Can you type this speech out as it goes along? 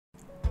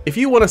If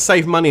you want to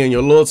save money on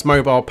your Lords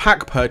Mobile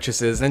pack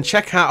purchases, then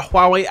check out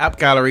Huawei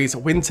AppGallery's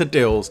winter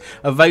deals,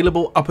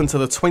 available up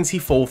until the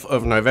 24th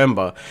of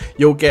November.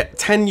 You'll get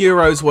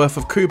 €10 worth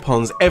of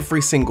coupons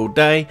every single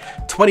day,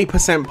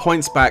 20%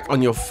 points back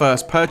on your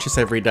first purchase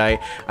every day,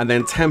 and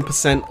then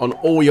 10% on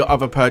all your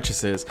other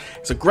purchases.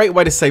 It's a great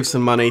way to save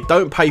some money.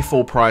 Don't pay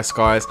full price,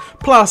 guys.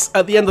 Plus,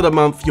 at the end of the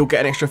month, you'll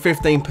get an extra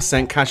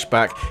 15% cash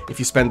back if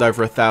you spend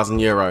over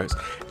 €1,000.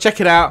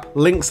 Check it out,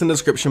 links in the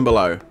description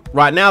below.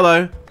 Right now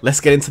though,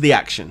 let's get into the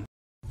action.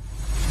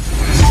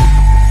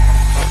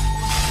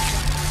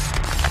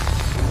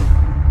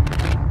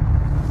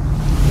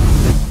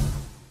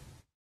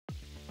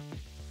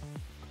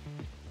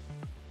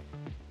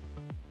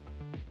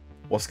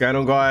 What's going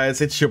on,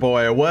 guys? It's your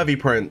boy Worthy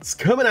Prince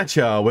coming at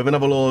ya with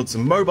another Lords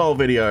Mobile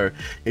video.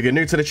 If you're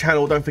new to the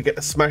channel, don't forget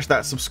to smash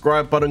that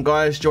subscribe button,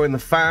 guys. Join the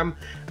fam.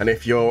 And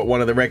if you're one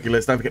of the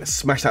regulars, don't forget to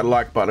smash that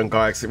like button,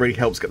 guys. It really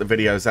helps get the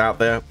videos out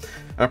there.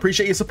 I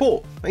appreciate your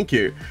support. Thank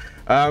you.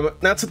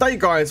 Now today,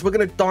 guys, we're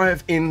going to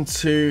dive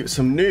into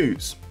some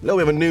news. A little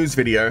bit of a news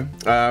video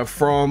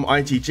from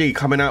IGG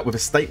coming out with a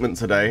statement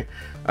today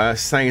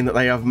saying that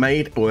they have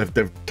made, or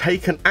they've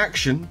taken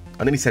action.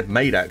 I nearly said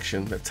made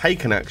action. They've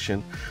taken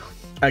action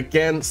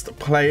against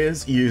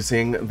players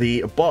using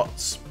the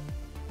bots.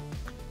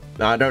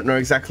 Now, I don't know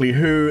exactly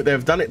who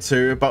they've done it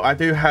to, but I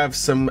do have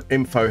some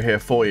info here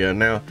for you.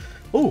 Now,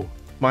 oh,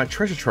 my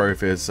treasure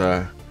trove is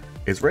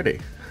ready.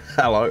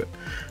 Hello.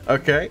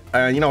 Okay,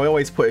 and you know, I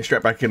always put it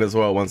straight back in as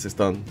well once it's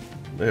done.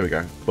 There we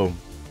go. Boom.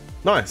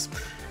 Nice.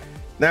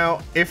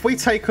 Now, if we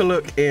take a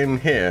look in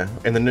here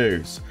in the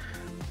news,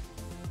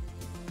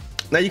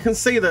 now you can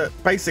see that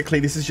basically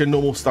this is your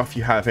normal stuff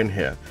you have in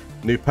here.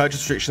 New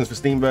purchase restrictions for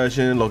Steam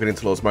version, logging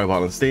into Lords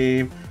Mobile and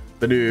Steam,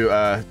 the new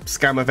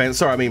scam event,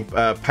 sorry, I mean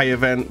pay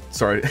event,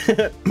 sorry,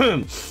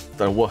 don't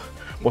know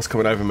what's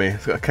coming over me,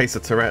 I've got a case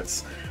of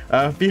Tourette's,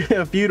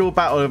 feudal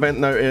battle event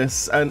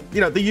notice, and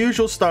you know, the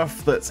usual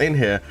stuff that's in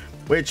here,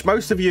 which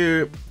most of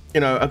you,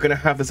 are going to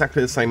have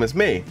exactly the same as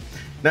me.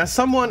 Now,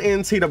 someone in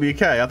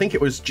TWK, I think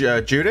it was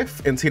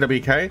Judith in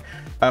TWK,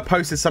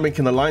 posted something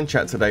in the line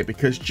chat today,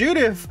 because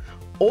Judith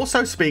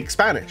also speaks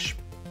Spanish.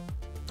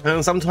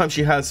 And sometimes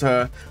she has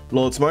her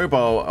Lords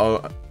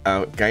Mobile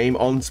game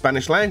on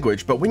Spanish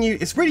language, but when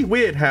it's really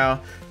weird how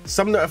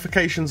some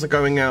notifications are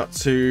going out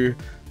to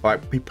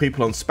like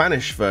people on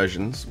Spanish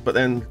versions, but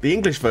then the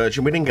English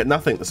version, we didn't get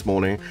nothing this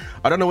morning.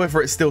 I don't know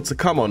whether it's still to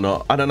come or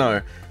not, I don't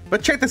know.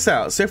 But check this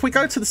out, so if we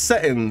go to the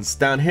settings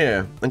down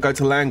here and go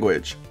to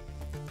language,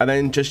 and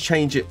then just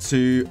change it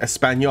to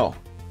Espanol,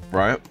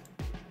 right?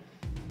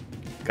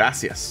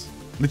 Gracias.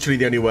 Literally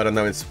the only word I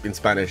know in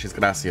Spanish is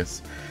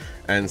gracias.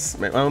 And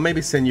well, maybe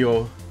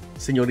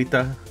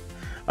señorita,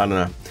 I don't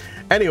know.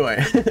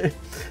 Anyway,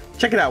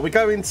 check it out. We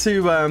go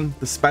into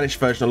the Spanish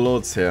version of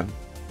Lords here,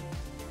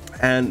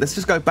 and let's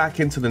just go back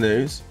into the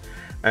news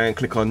and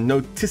click on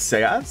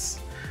Noticias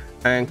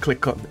and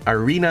click on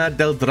Arena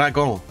del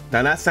Dragón.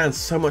 Now that sounds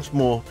so much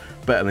more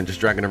better than just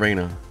Dragon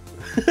Arena.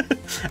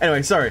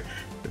 Anyway, sorry,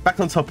 back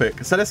on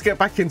topic. So let's get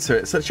back into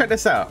it. So check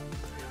this out.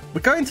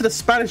 We go into the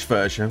Spanish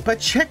version, but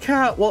check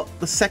out what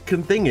the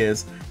second thing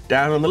is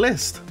down on the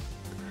list.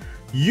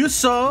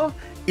 Uso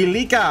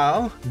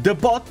ilegal de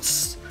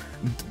bots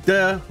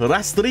de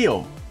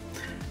rastrillo.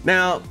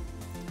 Now,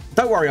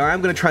 don't worry, I am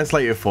going to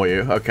translate it for you,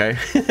 okay?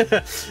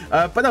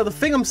 But no, the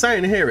thing I'm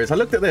saying here is, I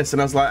looked at this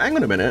and I was like, hang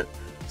on a minute.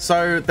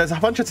 So there's a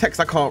bunch of text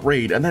I can't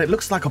read, and then it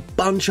looks like a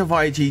bunch of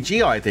IGG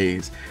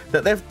IDs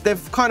that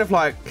they've kind of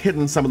like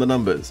hidden some of the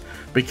numbers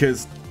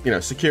because,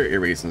 security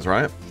reasons,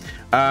 right?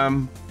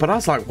 But I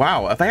was like,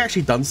 wow, have they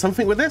actually done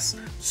something with this?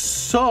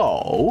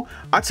 So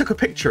I took a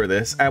picture of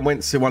this and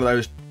went to one of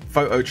those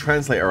photo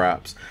translator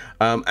apps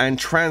and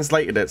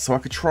translated it so I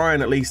could try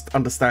and at least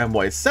understand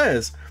what it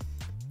says.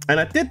 And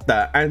I did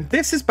that, and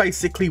this is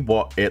basically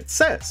what it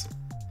says.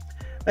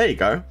 There you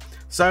go.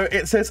 So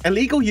it says,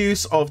 illegal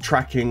use of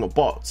tracking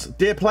bots.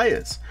 Dear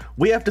players,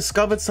 we have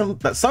discovered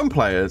that some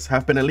players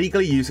have been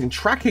illegally using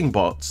tracking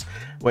bots.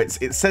 Well,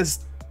 it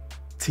says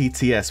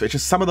TTS, which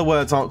is some of the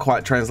words aren't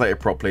quite translated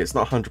properly. It's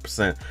not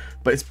 100%,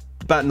 but it's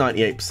about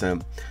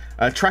 98%.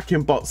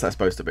 Tracking bots, that's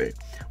supposed to be,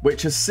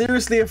 which has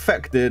seriously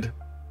affected,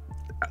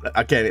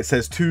 again, it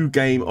says 2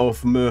 game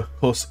of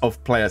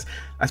players.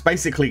 That's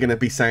basically going to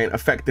be saying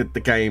affected the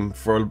game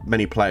for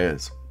many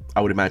players. I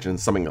would imagine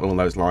something along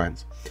those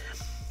lines.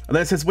 And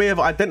then it says we have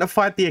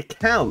identified the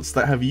accounts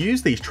that have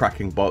used these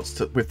tracking bots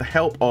with the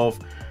help of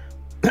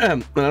I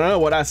don't know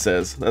what that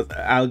says.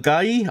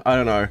 AppGallery? I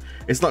don't know.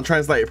 It's not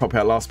translated properly,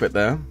 that last bit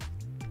there.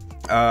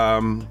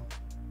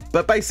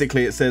 But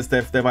basically it says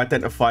they've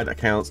identified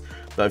accounts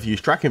that have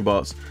used tracking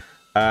bots.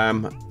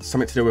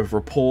 Something to do with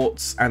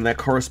reports and their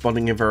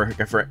corresponding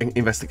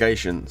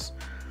investigations.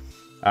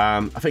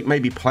 I think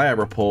maybe player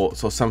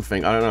reports or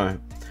something, I don't know.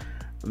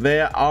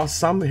 There are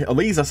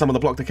these are some of the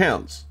blocked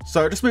accounts.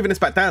 So just moving this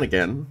back down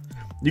again,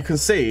 you can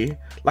see,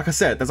 like I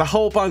said, there's a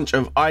whole bunch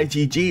of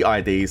IGG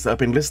IDs that have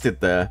been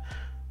listed there.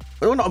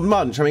 Well, not a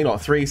bunch, I mean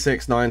like 3,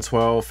 6, 9,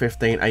 12,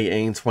 15,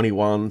 18,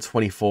 21,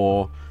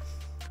 24,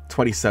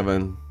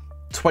 27,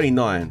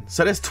 29.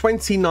 So there's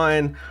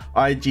 29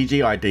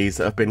 IGG IDs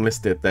that have been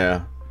listed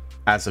there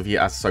as of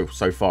yet, so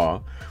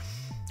far.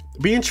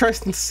 Be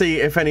interesting to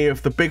see if any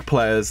of the big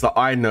players that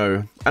I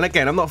know, and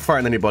again, I'm not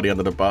throwing anybody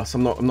under the bus.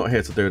 I'm not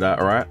here to do that,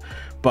 all right?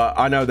 But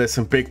I know there's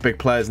some big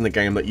players in the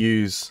game that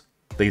use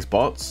these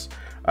bots.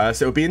 So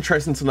it would be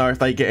interesting to know if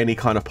they get any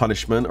kind of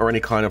punishment or any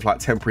kind of like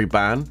temporary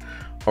ban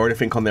or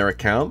anything on their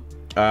account.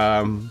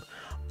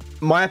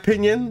 My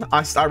opinion,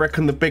 I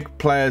reckon the big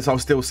players I'll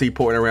still see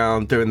porting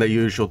around doing their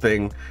usual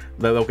thing.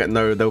 They'll get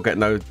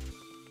no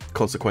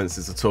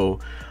consequences at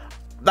all.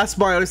 That's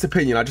my honest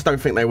opinion. I just don't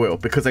think they will,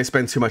 because they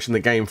spend too much in the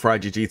game for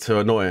IGG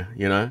to annoy,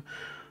 you know.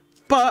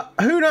 But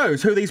who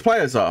knows who these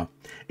players are?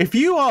 If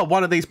you are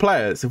one of these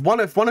players, if one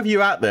of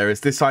you out there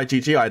is this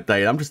IGG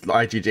ID, I'm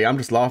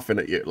just laughing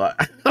at you. Like,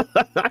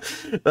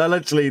 they're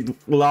literally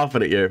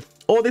laughing at you.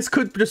 Or this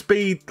could just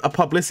be a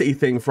publicity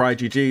thing for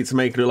IGG to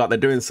make it look like they're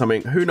doing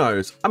something. Who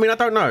knows? I mean, I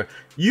don't know.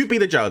 You be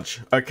the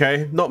judge,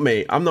 okay? Not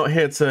me. I'm not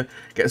here to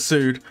get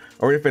sued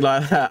or anything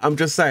like that. I'm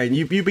just saying,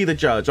 you be the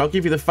judge. I'll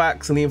give you the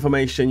facts and the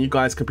information. You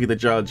guys could be the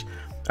judge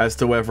as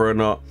to whether or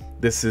not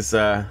this is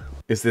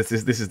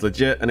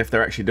legit and if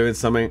they're actually doing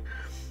something.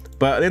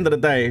 But at the end of the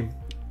day,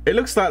 it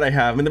looks like they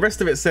have. And the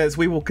rest of it says,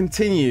 we will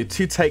continue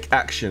to take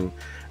action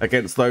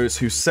against those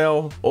who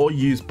sell or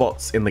use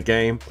bots in the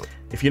game.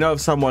 If you know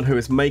of someone who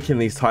is making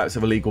these types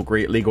of legal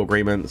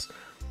agreements,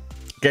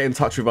 get in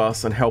touch with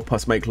us and help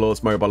us make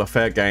Lords Mobile a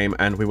fair game.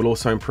 And we will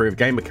also improve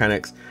game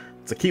mechanics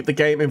to keep the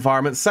game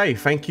environment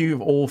safe. Thank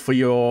you all for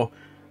your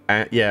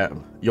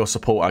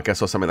support, I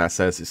guess, or something that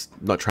says. It's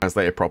not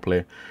translated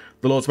properly.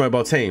 The Lords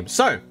Mobile team.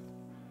 So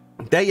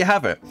there you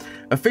have it.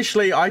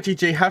 Officially,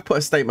 IGG have put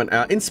a statement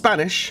out in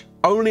Spanish,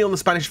 only on the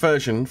Spanish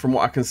version from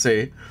what I can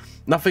see.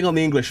 Nothing on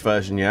the English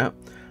version yet.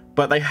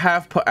 But they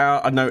have put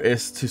out a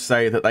notice to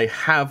say that they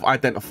have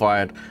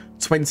identified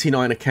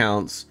 29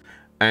 accounts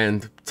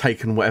and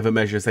taken whatever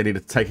measures they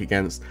needed to take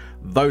against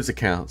those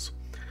accounts.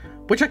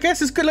 Which I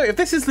guess is good. Look, if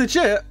this is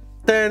legit,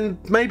 then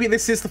maybe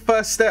this is the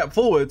first step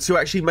forward to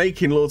actually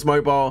making Lords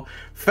Mobile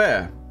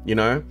fair, you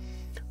know?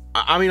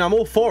 I mean, I'm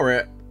all for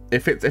it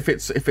if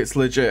it's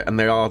legit and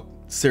they are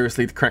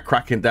seriously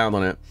cracking down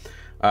on it.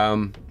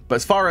 But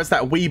as far as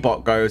that Wii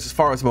bot goes, as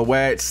far as I'm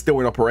aware, it's still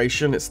in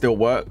operation. It still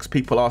works.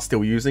 People are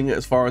still using it,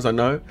 as far as I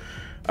know.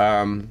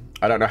 I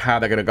don't know how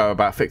they're going to go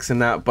about fixing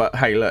that. But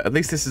hey, look, at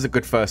least this is a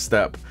good first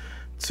step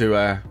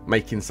to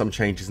making some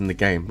changes in the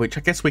game, which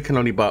I guess we can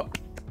only but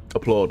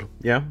applaud.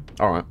 Yeah?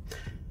 All right.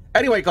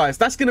 Anyway, guys,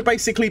 that's going to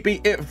basically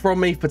be it from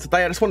me for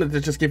today. I just wanted to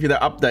just give you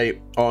that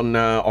update on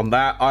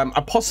that.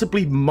 I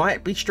possibly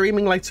might be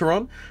streaming later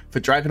on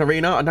for Dragon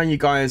Arena. I know you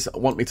guys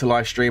want me to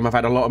live stream. I've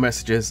had a lot of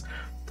messages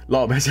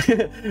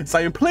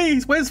saying,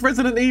 please, where's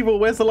Resident Evil?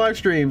 Where's the live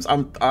streams?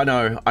 I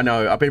know.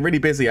 I've been really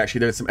busy actually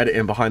doing some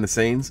editing behind the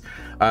scenes.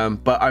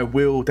 But I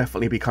will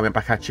definitely be coming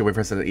back at you with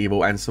Resident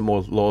Evil and some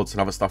more Lords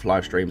and other stuff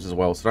live streams as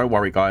well. So don't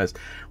worry, guys.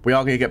 We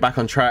are going to get back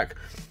on track.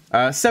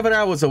 7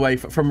 hours away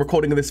from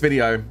recording this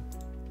video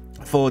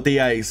for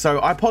DA, so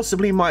I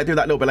possibly might do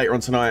that a little bit later on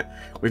tonight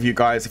with you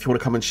guys if you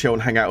want to come and chill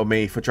and hang out with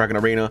me for Dragon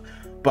Arena.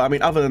 But I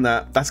mean, other than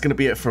that, that's going to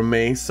be it from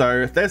me.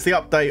 So there's the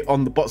update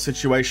on the bot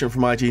situation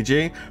from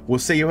IGG. We'll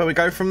see where we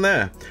go from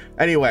there.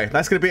 Anyway,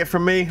 that's going to be it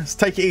from me. Let's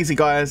take it easy,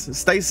 guys.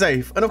 Stay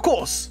safe, and of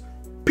course,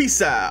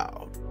 peace out.